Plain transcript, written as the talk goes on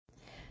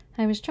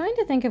I was trying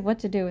to think of what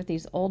to do with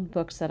these old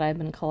books that I've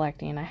been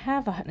collecting. I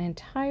have an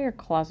entire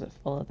closet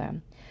full of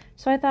them.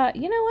 So I thought,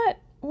 you know what?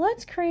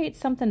 Let's create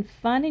something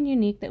fun and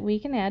unique that we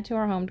can add to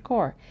our home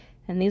decor.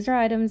 And these are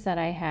items that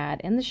I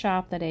had in the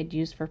shop that I'd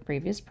used for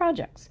previous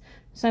projects.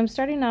 So I'm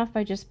starting off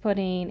by just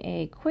putting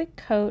a quick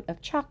coat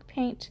of chalk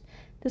paint.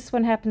 This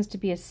one happens to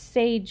be a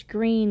sage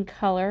green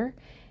color.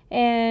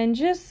 And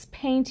just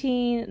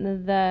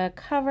painting the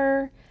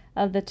cover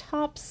of the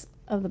tops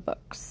of the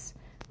books.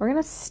 We're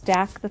going to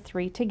stack the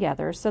three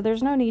together, so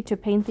there's no need to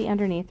paint the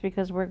underneath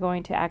because we're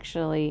going to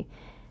actually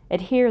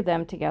adhere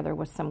them together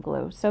with some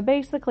glue. So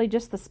basically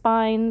just the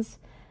spines.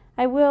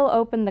 I will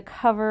open the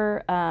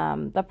cover,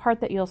 the part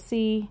that you'll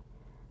see,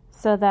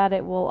 so that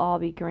it will all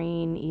be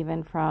green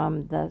even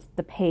from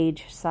the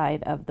page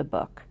side of the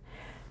book.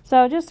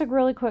 So just a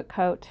really quick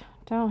coat.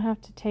 Don't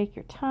have to take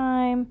your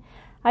time.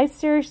 I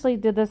seriously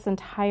did this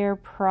entire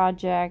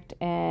project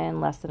in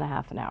less than a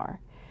half an hour.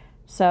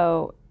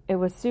 So it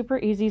was super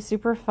easy,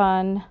 super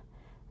fun,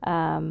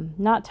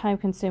 not time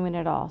consuming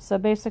at all. So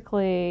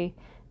basically,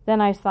 then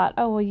I thought,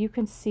 oh, well, you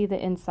can see the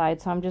inside.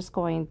 So I'm just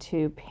going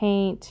to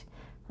paint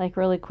like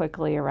really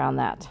quickly around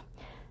that.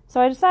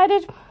 So I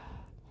decided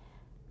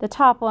the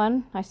top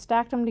one, I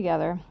stacked them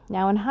together.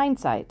 Now in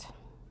hindsight,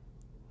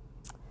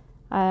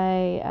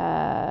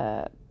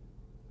 I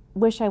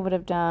wish I would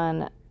have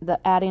done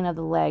the adding of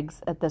the legs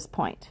at this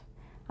point.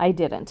 I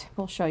didn't.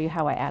 We'll show you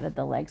how I added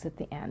the legs at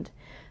the end.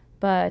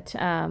 But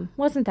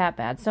wasn't that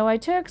bad. So I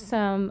took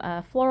some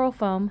floral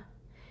foam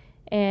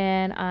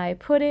and I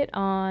put it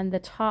on the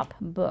top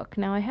book.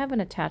 Now I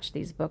haven't attached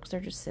these books, they're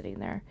just sitting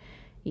there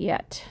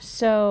yet.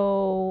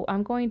 So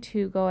I'm going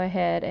to go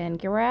ahead and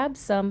grab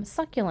some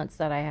succulents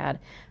that I had.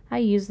 I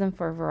use them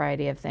for a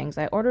variety of things.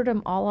 I ordered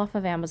them all off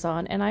of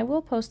Amazon and I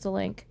will post a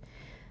link.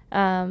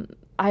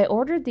 I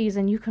ordered these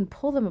and you can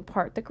pull them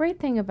apart. The great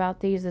thing about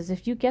these is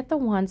if you get the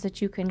ones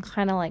that you can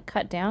kind of like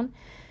cut down,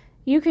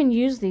 you can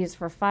use these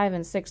for 5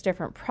 and 6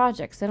 different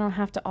projects. They don't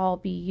have to all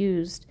be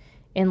used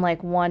in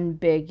like one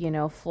big,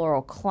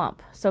 floral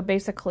clump. So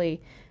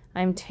basically,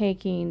 I'm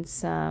taking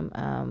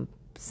some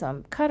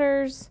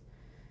cutters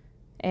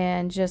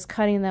and just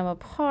cutting them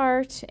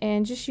apart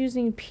and just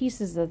using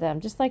pieces of them,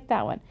 just like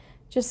that one.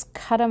 Just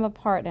cut them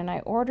apart. And I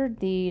ordered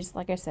these,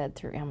 like I said,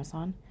 through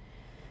Amazon.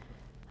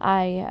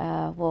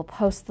 I will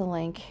post the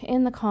link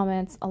in the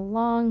comments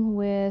along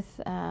with,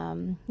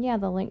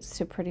 the links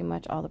to pretty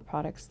much all the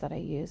products that I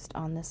used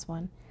on this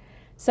one.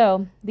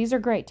 So these are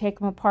great. Take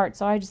them apart.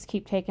 So I just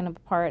keep taking them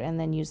apart and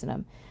then using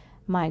them.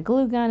 My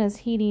glue gun is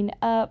heating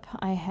up.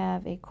 I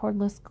have a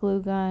cordless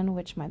glue gun,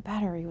 which my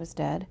battery was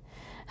dead.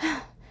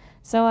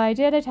 So I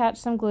did attach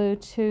some glue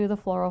to the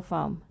floral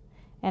foam.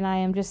 And I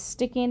am just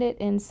sticking it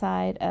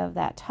inside of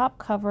that top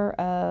cover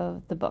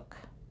of the book.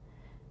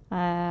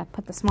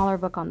 Put the smaller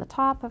book on the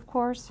top, of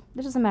course.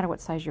 It doesn't matter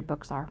what size your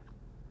books are.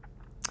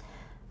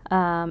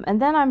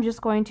 And then I'm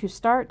just going to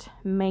start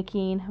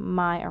making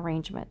my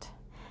arrangement.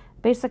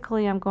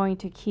 Basically, I'm going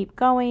to keep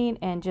going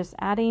and just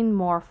adding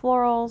more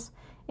florals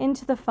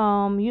into the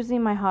foam,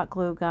 using my hot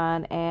glue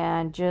gun,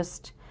 and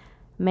just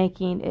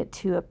making it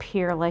to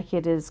appear like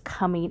it is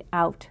coming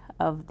out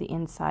of the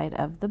inside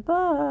of the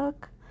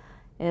book.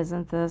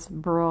 Isn't this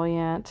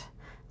brilliant?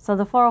 So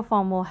the floral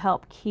foam will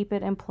help keep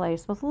it in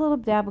place with a little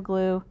dab of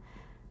glue.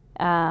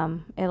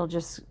 It'll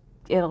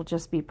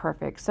just be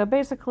perfect. So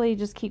basically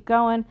just keep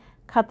going,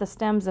 cut the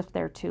stems if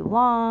they're too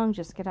long,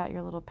 just get out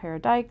your little pair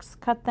of dikes,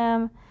 cut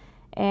them,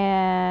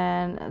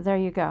 and there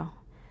you go.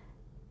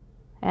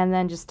 And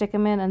then just stick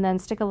them in and then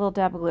stick a little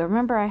dab of glue.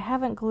 Remember, I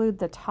haven't glued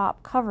the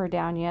top cover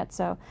down yet,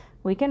 so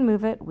we can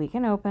move it, we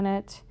can open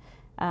it.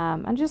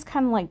 I'm just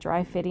kind of like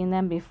dry fitting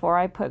them before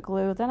I put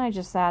glue. Then I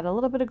just add a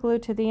little bit of glue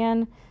to the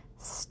end,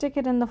 stick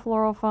it in the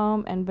floral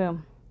foam, and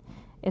boom,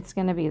 it's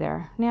going to be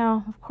there.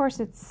 Now, of course,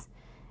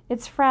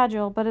 it's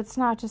fragile, but it's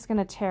not just going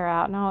to tear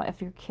out. Now,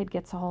 if your kid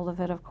gets a hold of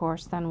it, of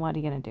course, then what are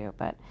you going to do?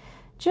 But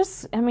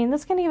just, I mean,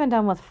 this can be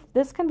done with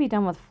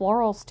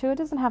florals too. It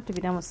doesn't have to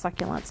be done with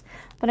succulents.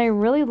 But I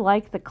really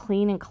like the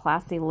clean and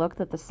classy look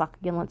that the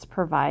succulents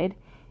provide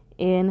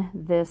in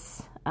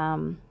this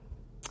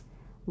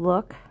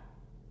look.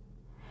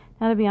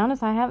 Now, to be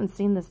honest, I haven't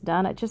seen this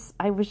done.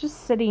 I was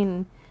just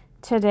sitting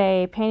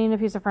today painting a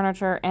piece of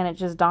furniture and it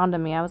just dawned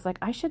on me. I was like,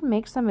 I should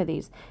make some of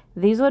these.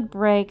 These would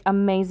make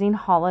amazing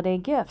holiday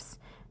gifts.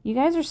 You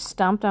guys are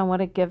stumped on what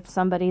to give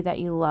somebody that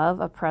you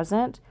love a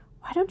present.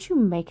 Why don't you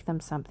make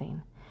them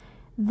something?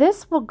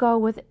 This will go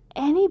with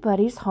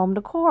anybody's home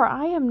decor.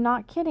 I am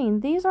not kidding.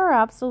 These are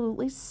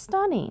absolutely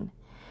stunning.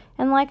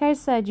 And like I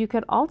said, you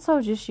could also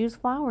just use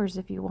flowers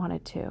if you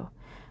wanted to.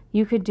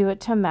 You could do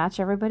it to match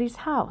everybody's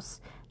house.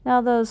 Now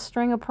those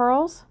string of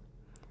pearls,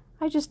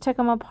 I just took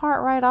them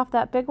apart right off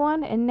that big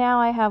one, and now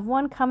I have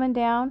one coming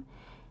down.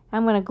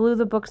 I'm going to glue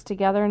the books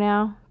together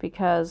now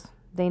because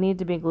they need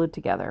to be glued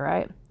together,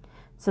 right?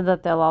 So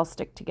that they'll all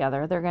stick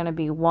together. They're going to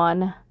be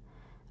one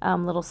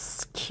little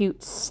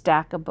cute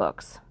stack of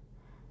books.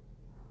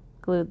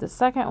 Glued the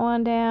second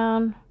one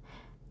down.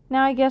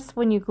 Now I guess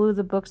when you glue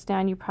the books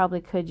down, you probably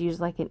could use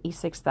like an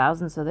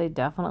E6000 so they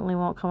definitely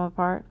won't come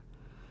apart.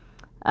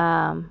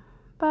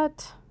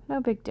 But no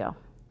big deal.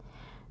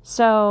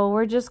 So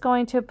we're just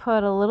going to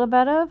put a little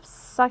bit of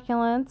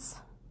succulents.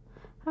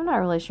 I'm not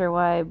really sure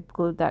why I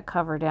glued that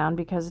cover down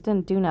because it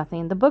didn't do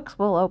nothing. The books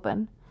will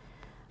open.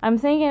 I'm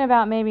thinking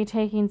about maybe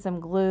taking some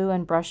glue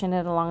and brushing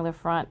it along the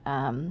front,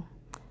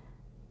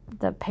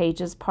 the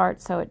pages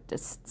part, so it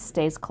just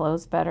stays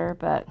closed better,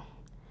 but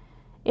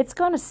it's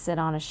going to sit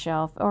on a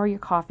shelf or your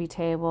coffee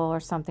table or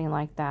something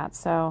like that.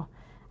 So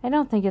I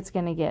don't think it's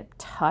going to get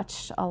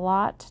touched a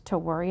lot to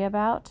worry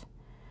about.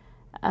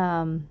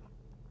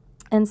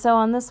 And so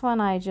on this one,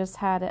 I just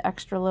had an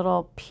extra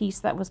little piece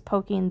that was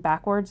poking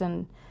backwards,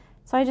 and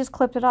so I just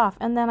clipped it off.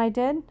 And then I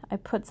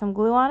put some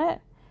glue on it,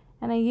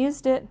 and I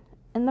used it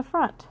in the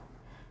front.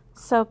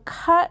 So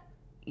cut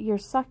your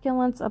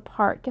succulents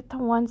apart. Get the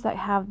ones that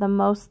have the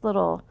most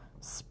little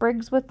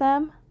sprigs with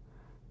them.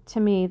 To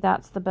me,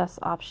 that's the best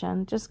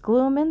option. Just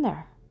glue them in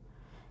there.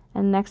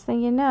 And next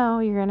thing you know,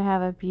 you're going to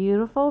have a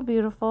beautiful,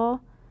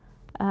 beautiful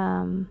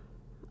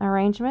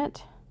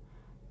arrangement.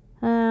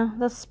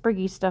 The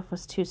spriggy stuff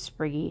was too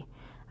spriggy.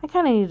 I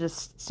kind of need to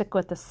stick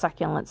with the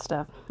succulent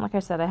stuff. Like I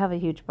said, I have a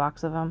huge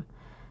box of them.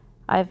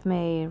 I've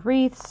made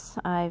wreaths.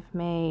 I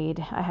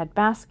had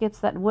baskets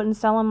that wouldn't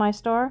sell in my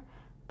store.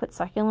 Put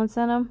succulents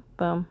in them.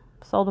 Boom.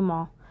 Sold them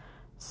all.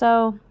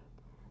 So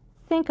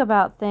think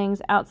about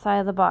things outside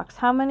of the box.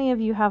 How many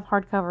of you have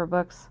hardcover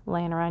books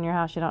laying around your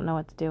house you don't know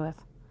what to do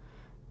with?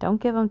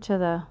 Don't give them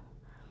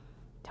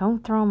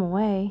don't throw them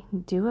away.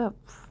 Do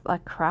a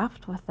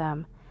craft with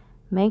them.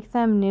 Make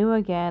them new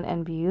again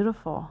and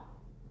beautiful.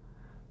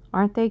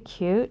 Aren't they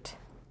cute?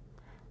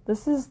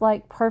 This is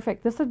like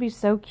perfect. This would be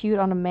so cute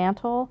on a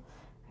mantle.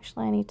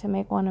 Actually, I need to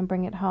make one and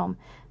bring it home.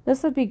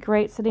 This would be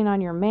great sitting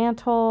on your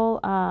mantle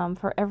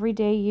for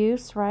everyday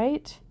use,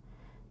 right?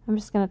 I'm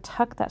just going to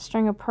tuck that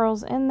string of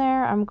pearls in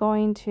there. I'm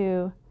going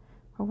to,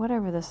 or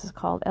whatever this is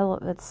called.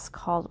 It's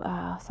called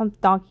some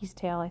donkey's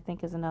tail, I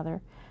think is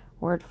another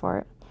word for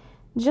it.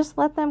 Just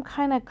let them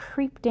kind of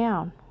creep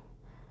down.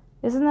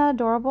 Isn't that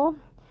adorable?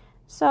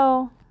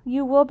 So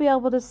you will be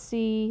able to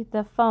see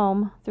the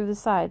foam through the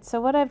sides.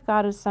 So what I've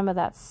got is some of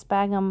that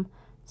sphagnum,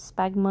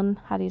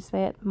 how do you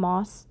say it,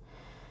 moss.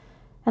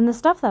 And the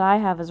stuff that I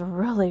have is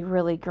really,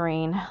 really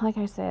green. Like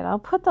I said, I'll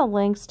put the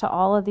links to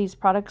all of these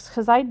products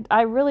because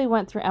I really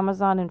went through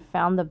Amazon and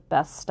found the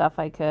best stuff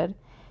I could.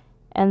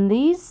 And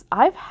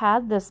I've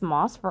had this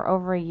moss for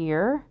over a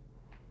year.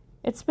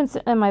 It's been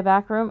sitting in my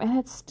back room and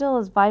it's still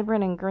as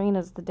vibrant and green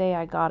as the day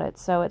I got it.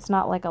 So it's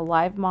not like a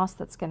live moss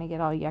that's going to get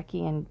all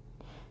yucky and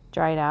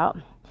dried out.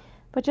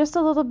 But just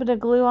a little bit of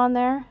glue on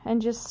there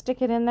and just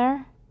stick it in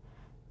there.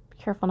 Be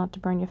careful not to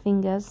burn your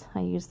fingers. I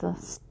use the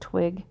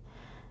twig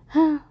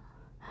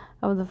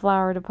of the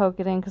flower to poke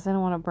it in because I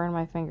don't want to burn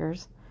my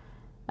fingers.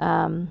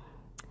 And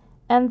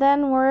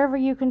then wherever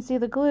you can see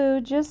the glue,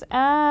 just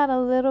add a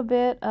little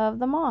bit of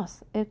the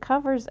moss. It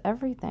covers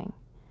everything.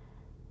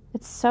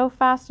 It's so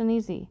fast and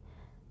easy.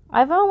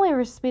 I've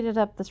only speeded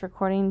up this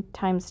recording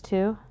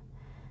 ×2.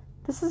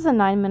 This is a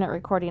 9-minute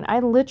recording. I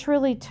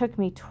literally took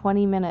me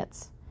 20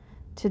 minutes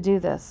to do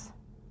this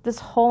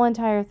whole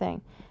entire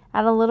thing.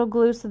 Add a little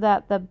glue so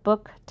that the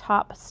book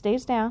top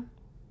stays down.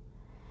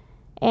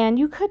 And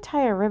you could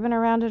tie a ribbon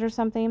around it or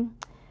something.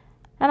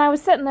 And I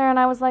was sitting there and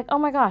I was like, oh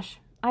my gosh,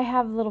 I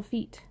have little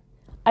feet.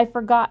 I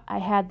forgot I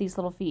had these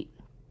little feet.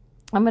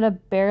 I'm going to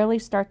barely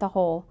start the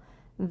hole.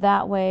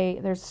 That way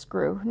there's a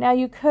screw. Now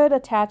you could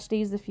attach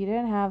these if you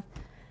didn't have,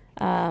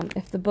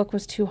 if the book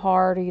was too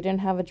hard or you didn't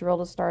have a drill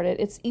to start it.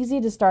 It's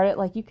easy to start it.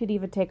 Like you could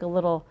even take a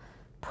little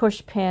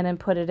push pin and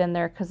put it in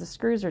there because the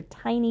screws are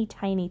tiny,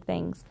 tiny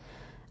things.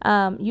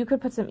 You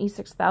could put some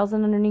E6000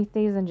 underneath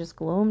these and just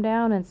glue them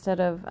down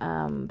instead of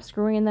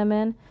screwing them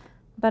in.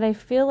 But I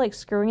feel like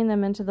screwing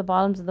them into the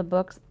bottoms of the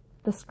books,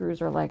 the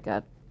screws are like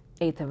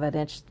 1/8 of an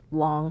inch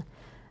long,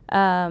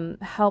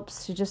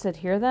 helps to just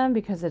adhere them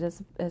because it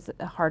is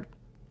a hard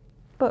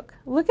book.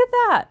 Look at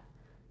that.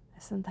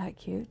 Isn't that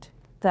cute?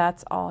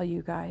 That's all,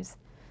 you guys.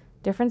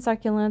 Different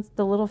succulents,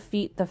 the little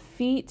feet. The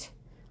feet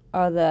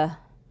are the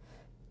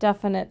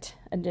definite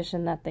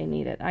addition that they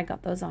needed. I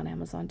got those on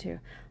Amazon too.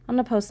 I'm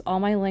going to post all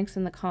my links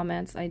in the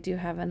comments. I do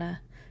have an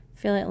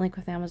affiliate link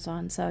with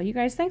Amazon. So you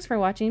guys, thanks for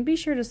watching. Be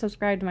sure to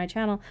subscribe to my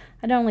channel.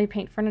 I don't only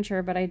paint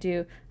furniture, but I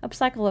do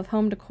upcycle of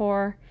home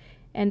decor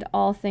and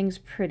all things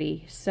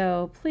pretty.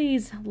 So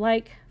please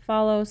like,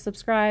 follow,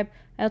 subscribe.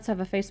 I also have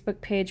a Facebook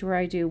page where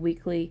I do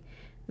weekly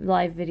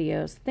live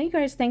videos. Thank you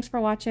guys. Thanks for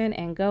watching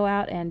and go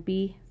out and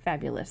be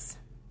fabulous.